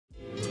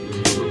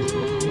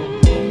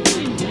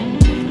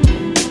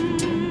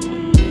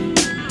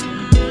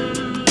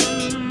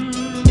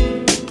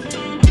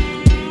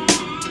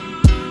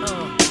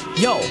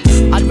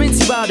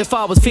if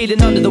I was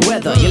feeling under the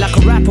weather. You're like a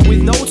rapper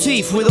with no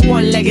teeth, with a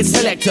one-legged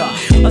selector.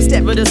 I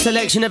step with a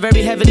selection of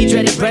very heavily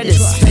dreaded breaders.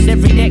 Spend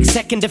every next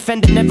second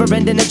defending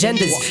never-ending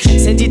agendas.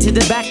 Send you to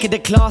the back of the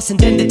class and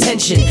then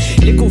detention.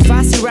 Little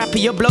fussy rapper,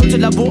 you blow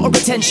till I bought a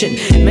retention.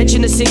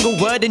 Mention a single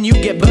word and you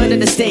get burned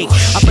at the stake.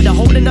 I put a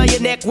hole in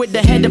your neck with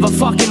the head of a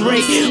fucking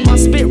rake. My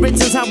spit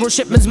returns how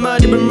shipments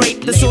murder and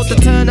rape. The sort to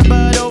turn a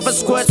bird over,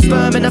 squirt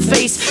sperm in her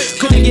face.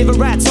 Couldn't give a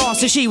rat's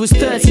ass if she was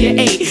 30 at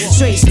 8.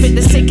 Straight spit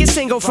the sickest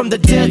single from the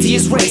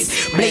dirtiest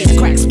race. Blades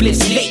crack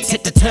splits late,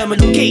 hit the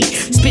terminal gate.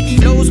 Spit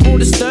flows more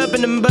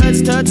disturbing than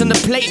birds, turds on the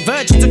plate.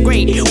 Virgins are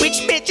great,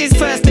 which bitch is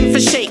first in for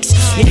shakes?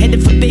 You're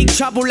headed for big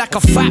trouble like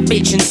a fat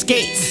bitch in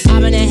skates.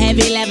 I'm on a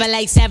heavy level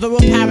like several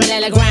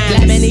parallelograms.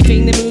 Like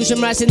anything that moves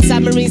from Russian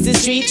submarines to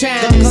street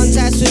trams. Got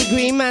contacts with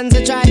green mans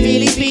that drive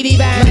really speedy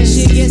vans. My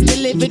shit gets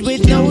delivered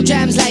with no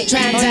jams like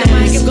trans. On the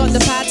mic I've got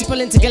the power to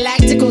pull into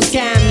galactical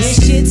scams.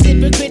 Your shit's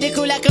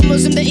hypocritical like a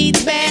Muslim that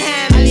eats bare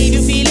ham. I leave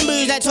you feeling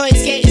booze like toy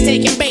skaters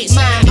taking bait.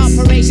 My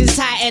operations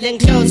tighter than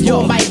clothes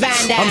worn by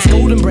Van Damme. I'm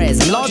scolding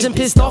breads, I'm large and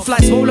pissed off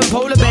like swollen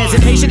polar bears.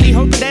 Impatiently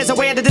hoping there's a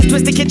way out of this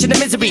twisted kitchen of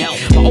misery.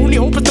 My only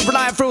hope is to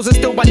rely on frozen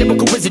still by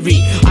lyrical wizardry.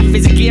 I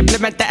physically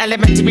implement the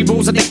elementary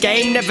rules of the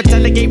game. Never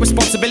delegate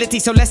responsibility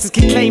so lessons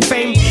can claim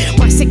fame.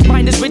 My sick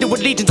mind is riddled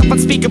with legions of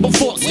unspeakable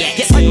thoughts.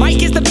 Yes, my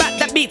mic is the bat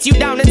that beats you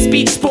down in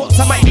speed sports.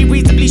 I might be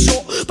reasonably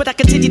short, but I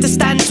continue to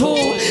stand tall.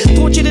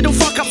 Thought you little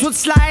fuck-ups would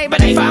slide,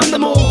 but I found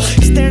them all.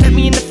 Staring at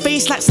me in the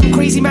face like some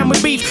crazy man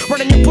with beef.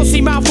 Running your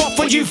pussy mouth off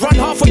when you've run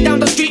halfway down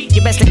the street.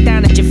 You best look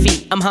down at your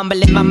feet. I'm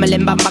humbling,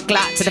 mumbling, but my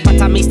clot. To the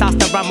bottom he starts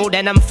to rumble,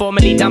 then I'm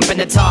formally dumping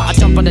the tar. I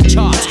jump on the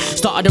charts,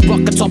 started to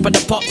rock the top of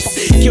the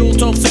pops.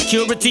 Killed off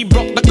security,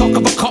 broke the cock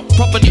of a cop.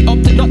 Properly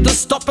opted not to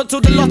stop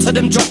until the lot of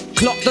them drop.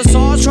 Clock the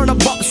SARS trying to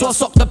bop, so I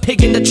sock the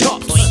pig in the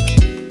chops.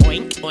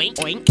 Oink, oink,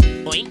 oink,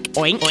 oink,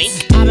 oink,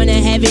 oink. I'm on a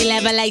heavy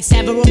level like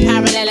several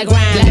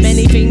parallelograms. Like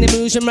anything that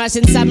moves from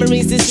Russian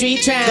submarines to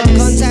street trams. Got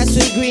contacts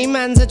with green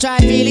mans that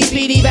drive really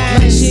speedy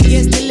vans. My shit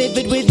gets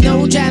delivered with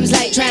no jams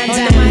like trans.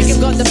 On the mic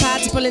I've got the power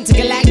to pull into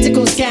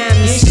galactical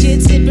scams. Your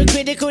shit's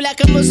hypocritical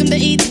like a Muslim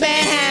that eats bare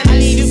ham. I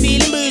leave you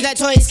feeling booze like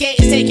toy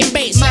skaters taking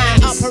bait. My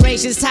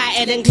operations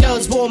tighter than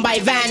clothes worn by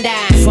Van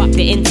Damme. Fuck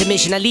the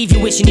intermission, I leave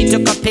you wishing you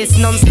took a piss.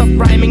 Non-stop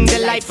rhyming,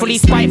 delightfully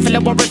spiteful, a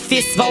war of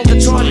fists,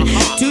 Volgatron.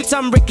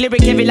 2-ton brick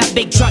lyric heavy like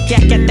big truck. Yeah,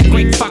 get the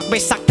quick fuck,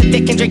 bitch, suck the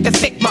dick and drink the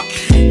thick muck.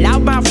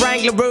 Loudmouth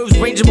wrangler robes,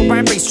 rangeable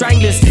rambling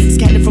stranglers.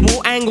 Scanning from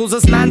all angles,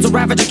 us man's will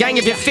ravage a gang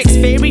of your fixed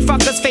fairy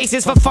fuckers'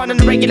 faces for fun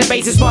on a regular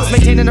basis. Whilst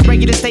maintaining a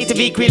regular state of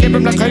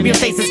equilibrium like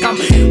homeostasis. Come,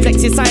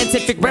 flex your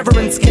scientific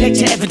reverence, collect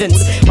your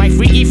evidence. My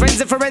freaky friends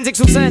of forensics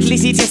will certainly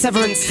see to your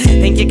severance.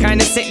 Think you're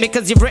kinda sick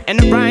because you've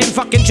written a rhyme.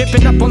 Fucking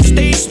dripping up on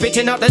stage,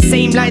 spitting out the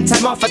same line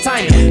time after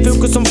time.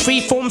 Focus on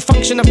free-form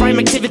function of rhyme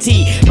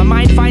activity. My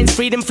mind finds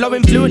freedom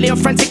flowing fluently on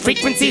frantic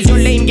frequencies. Your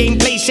lame game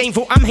plays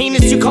shameful, I'm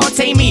heinous, you can't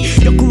tame me.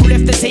 Your crew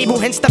left the table,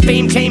 hence the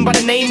fame claimed by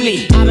the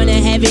namely. I'm on a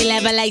heavy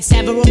level like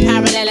several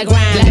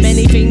parallelograms. Like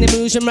anything that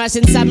moves from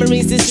Russian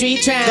submarines to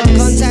street trams. Got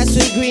contacts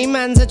with green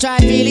mans that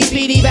drive really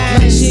speedy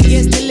vans. My shit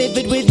gets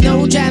delivered with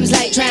no jams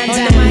like trans.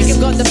 On the mic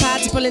I've got the power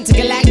to pull into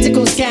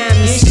galactical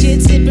scams. Your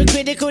shit's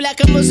hypocritical like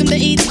a Muslim that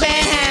eats bare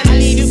ham. I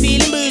leave you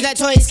feeling booze like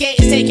toy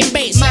skaters taking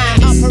bait. My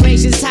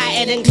operations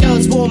tighter than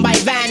clothes worn by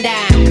Van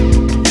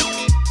Damme.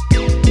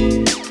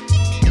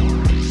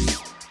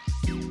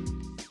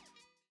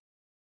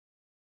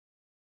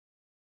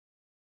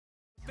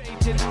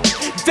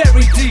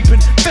 Very deep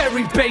and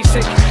very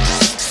basic.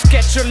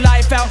 Sketch your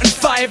life out in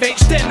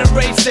 5H, then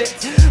erase it.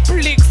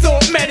 Bleak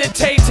thought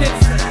meditated.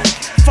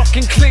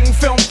 Fucking cling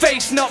film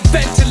face not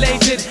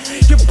ventilated.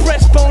 Your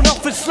breastbone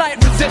offers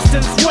slight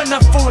resistance when I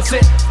force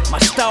it. My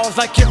style's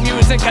like your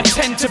music, I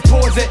tend to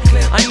pause it.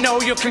 I know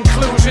your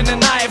conclusion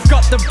and I've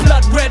got the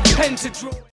blood red pen to draw.